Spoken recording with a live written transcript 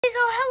so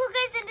hello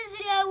guys, in this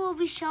video I will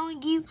be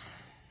showing you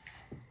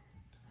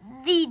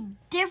the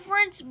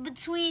difference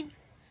between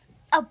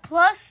a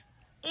plus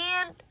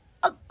and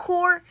a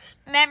core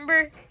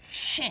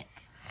membership.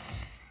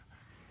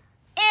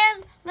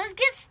 And let's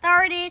get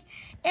started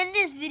in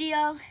this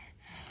video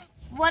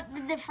what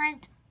the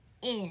difference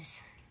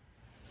is.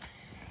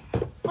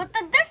 What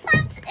the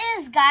difference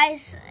is,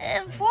 guys,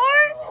 for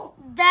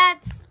that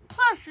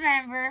plus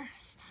members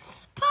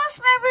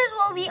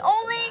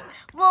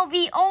will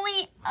be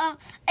only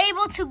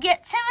able to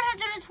get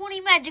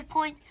 720 magic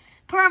coins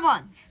per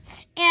month.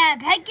 And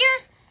pet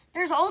gears,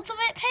 there's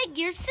ultimate pet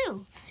gears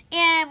too,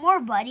 and more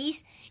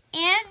buddies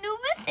and new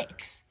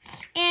mythics.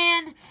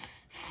 And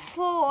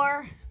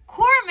for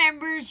core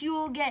members, you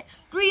will get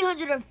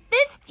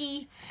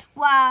 350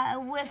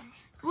 with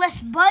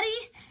less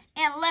buddies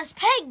and less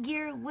pet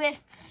gear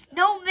with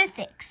no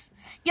mythics.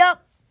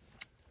 Yup.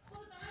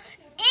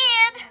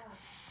 And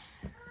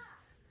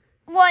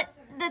what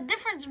the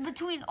difference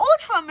between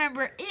Ultra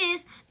member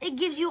is, it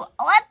gives you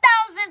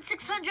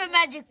 1,600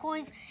 magic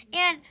coins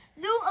and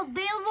new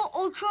available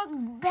Ultra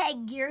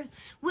pet gear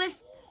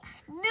with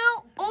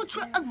new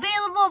Ultra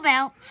available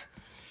mount,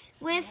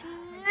 with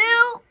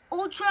new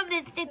Ultra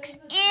mythics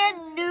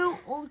and new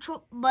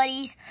Ultra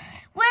buddies,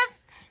 with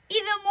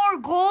even more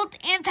gold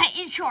and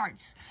Titan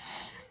shards.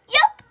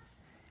 Yep.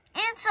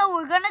 And so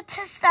we're gonna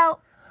test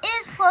out,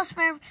 is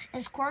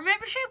core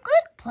membership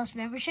good? Plus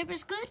membership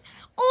is good,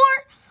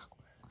 or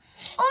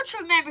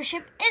Ultra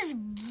membership is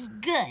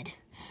good.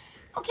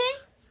 Okay?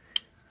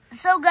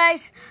 So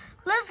guys,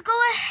 let's go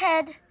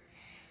ahead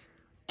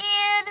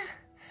and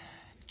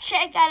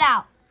check it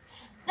out.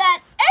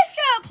 That if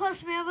you're a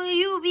plus member,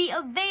 you will be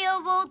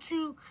available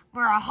to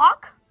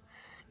Marahawk,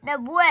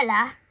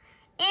 Nebuela,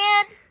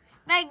 and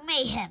Mag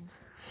Mayhem.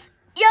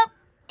 Yup,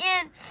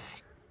 and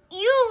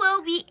you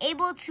will be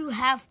able to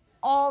have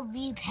all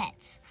the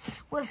pets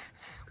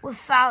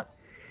without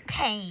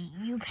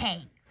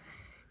paying.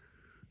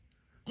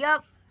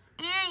 Yup,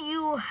 and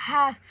you will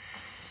have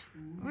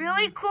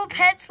really cool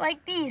pets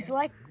like these,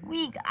 like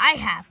I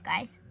have,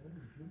 guys.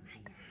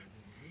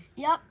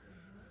 Yup,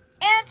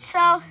 and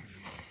so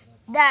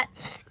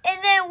and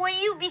then when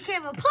you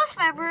became a plus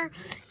member,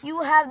 you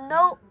have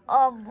no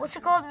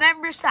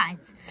member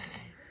signs.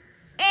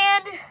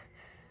 And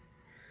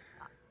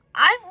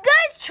I'm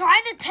guys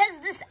trying to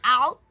test this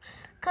out,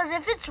 because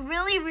if it's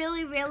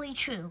really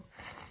true,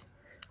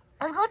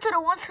 let's go to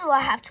the ones who I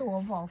have to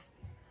evolve.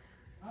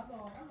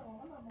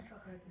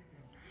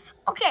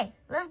 Okay,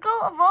 let's go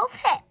evolve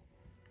Hit.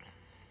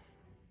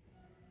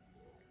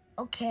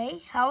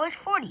 Okay, how is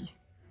 40?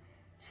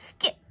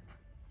 Skip.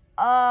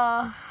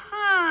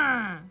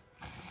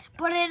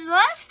 But in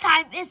last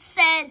time it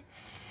said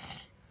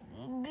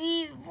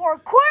for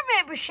core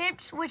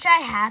memberships, which I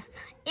have,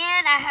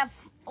 and I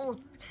have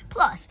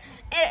plus,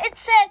 it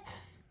said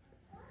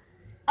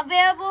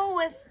available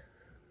with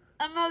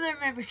another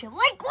membership.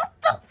 Like, what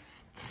the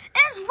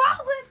is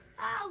wrong with?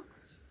 Oh.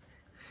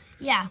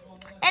 Yeah,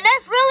 and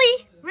that's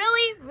really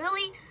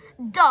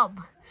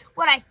dumb,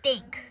 what I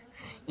think.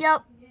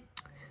 Yep.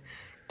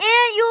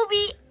 And you'll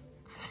be,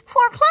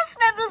 for plus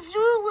members,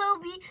 you will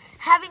be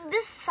having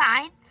this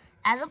sign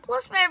as a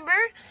plus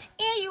member,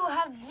 and you will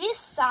have this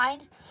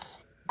sign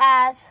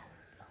as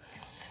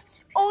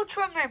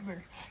Ultra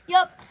member.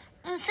 Yep.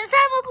 And since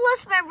I'm a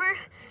plus member,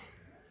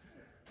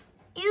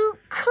 you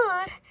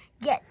could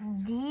get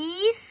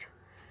these.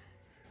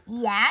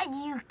 Yeah,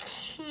 you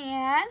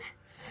can.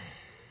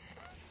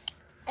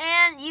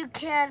 And you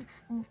can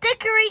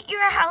decorate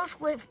your house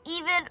with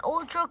even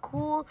ultra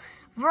cool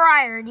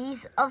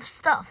varieties of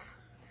stuff.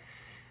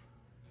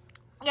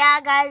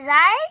 Yeah, guys,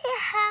 I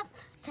have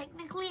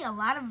technically a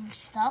lot of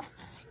stuff.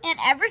 And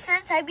ever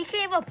since I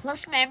became a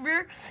plus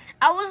member,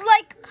 I was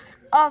like,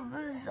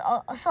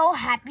 so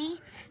happy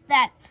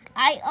that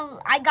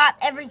I got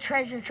every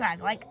treasure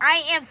track. Like,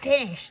 I am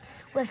finished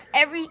with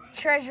every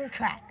treasure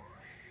track.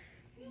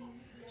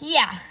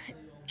 Yeah.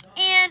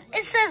 And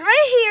it says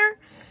right here,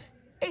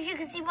 if you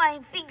can see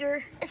my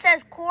finger, it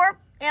says core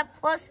and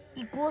plus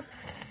equals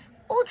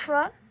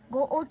ultra.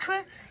 Go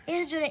ultra,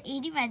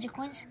 880 magic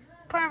coins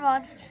per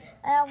month,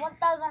 and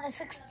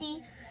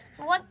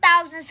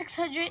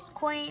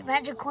 1,600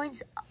 magic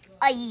coins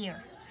a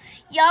year.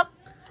 Yup,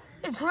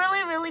 it's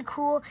really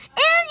cool,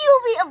 and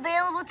you'll be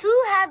available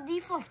to have the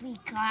Fluffy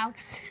Cloud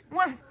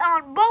with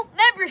both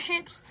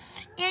memberships,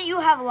 and you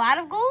have a lot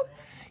of gold,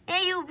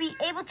 and you'll be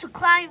able to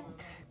climb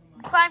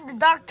the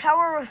Dark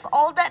Tower with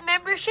all that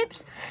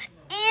memberships.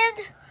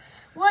 And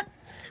what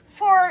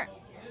for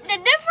the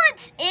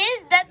difference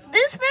is that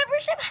this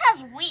membership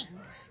has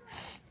wings,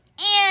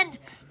 and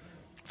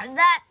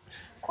that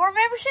core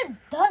membership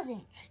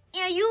doesn't.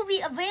 And you'll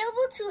be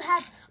available to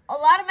have a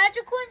lot of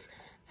magic coins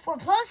for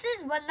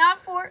pluses, but not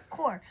for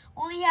core.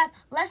 Only have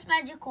less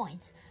magic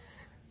coins.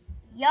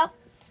 Yup.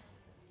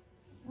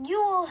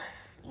 You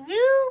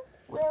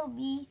will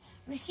be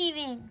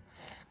receiving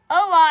a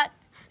lot.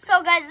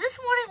 So guys, this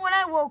morning when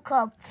I woke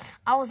up,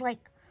 I was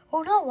like,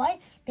 oh no, why?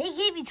 They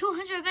gave me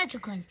 200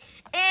 magic coins.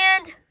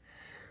 And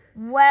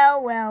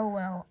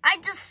Well. I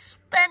just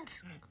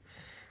spent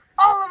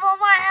all of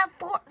them I have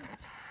for...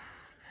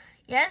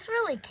 Yeah, it's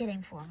really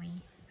kidding for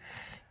me.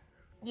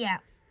 Yeah.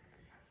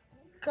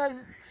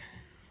 Because...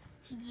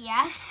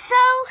 Yeah, so...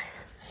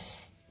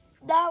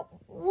 That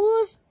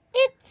was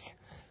it.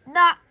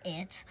 Not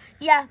it.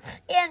 Yeah,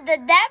 and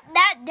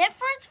that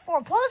difference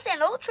for Plus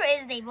and Ultra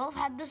is they both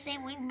have the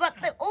same wing, but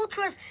the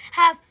Ultras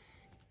have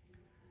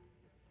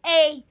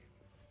a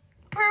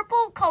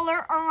purple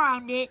color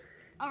around it,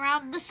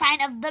 around the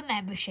sign of the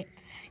membership.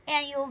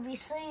 And you'll be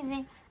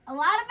saving a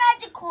lot of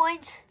magic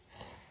coins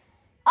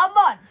a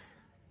month.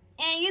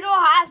 And you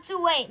don't have to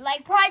wait,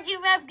 like Prodigy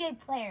Math Game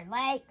Player,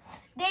 like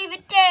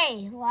David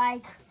Day,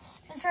 like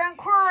Mr.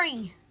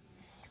 Inquiry.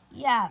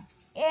 Yeah,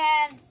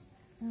 and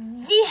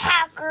the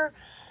Hacker,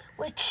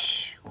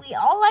 which we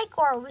all like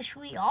or which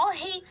we all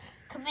hate,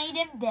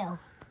 Comedian Bill.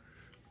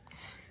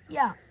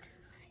 Yeah.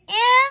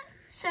 And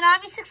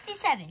Tsunami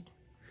 67.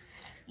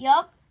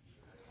 Yup.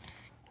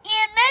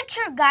 And make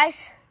sure,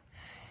 guys,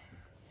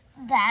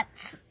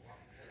 that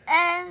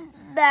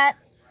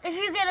if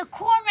you get a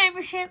core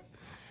membership,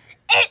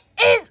 it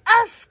is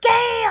a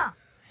scam.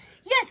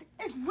 Yes,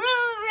 it's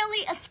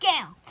really a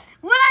scam.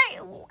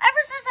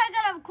 Ever since I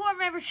got a core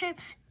membership,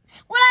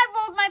 when I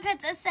evolved my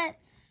pets, I said,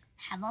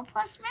 have a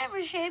Plus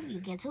membership, you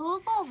get to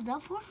evolve them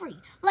for free.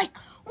 Like,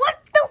 what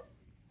the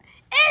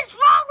is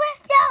wrong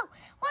with you?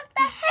 What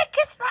the heck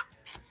is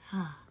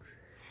wrong?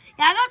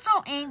 Yeah, I got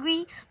so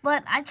angry,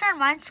 but I turned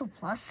mine to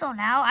Plus, so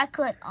now I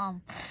could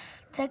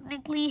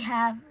technically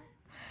have,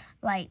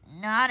 like,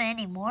 not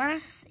anymore,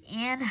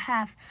 and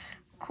have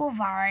cool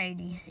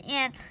varieties.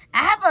 And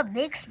I have a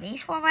big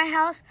space for my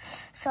house,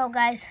 so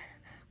guys,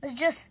 let's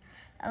just,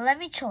 let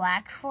me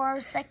chillax for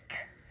a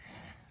sec.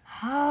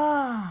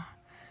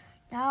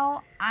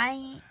 Now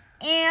I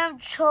am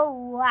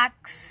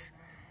chillaxing.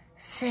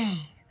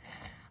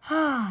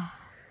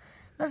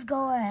 Let's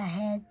go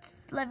ahead.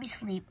 Let me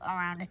sleep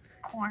around the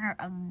corner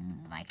of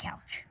my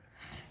couch.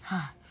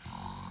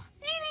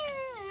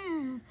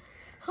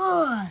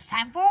 It's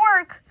time for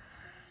work.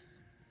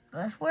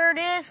 Let's wear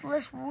this.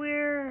 Let's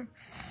wear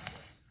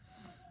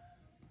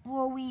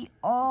what we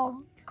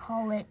all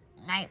call it,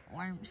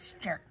 Nightworm's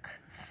jerk.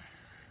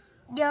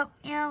 Yep,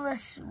 and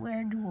let's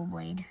wear dual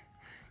blade.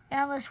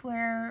 And let's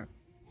wear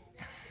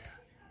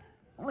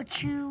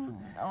what you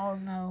all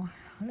know.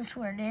 Let's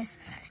wear this.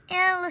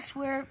 And let's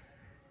wear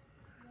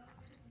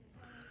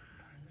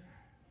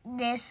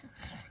this.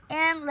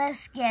 And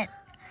let's get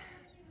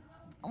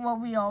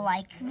what we all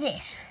like,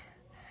 this.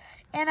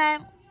 And I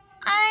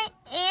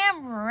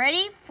am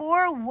ready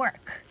for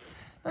work.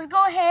 Let's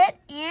go ahead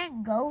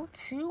and go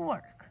to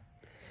work.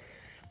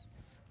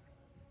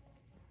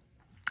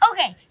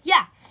 Okay,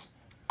 yeah.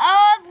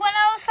 When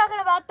I was talking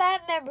about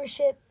that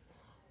membership,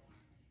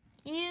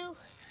 you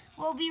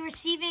will be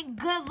receiving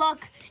good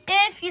luck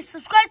if you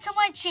subscribe to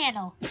my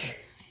channel.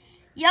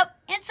 Yep.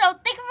 And so,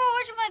 thank you for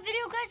watching my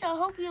video, guys. I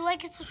hope you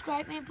like and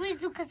subscribe. And please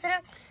do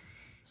consider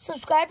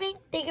subscribing.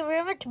 Thank you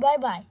very much.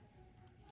 Bye-bye.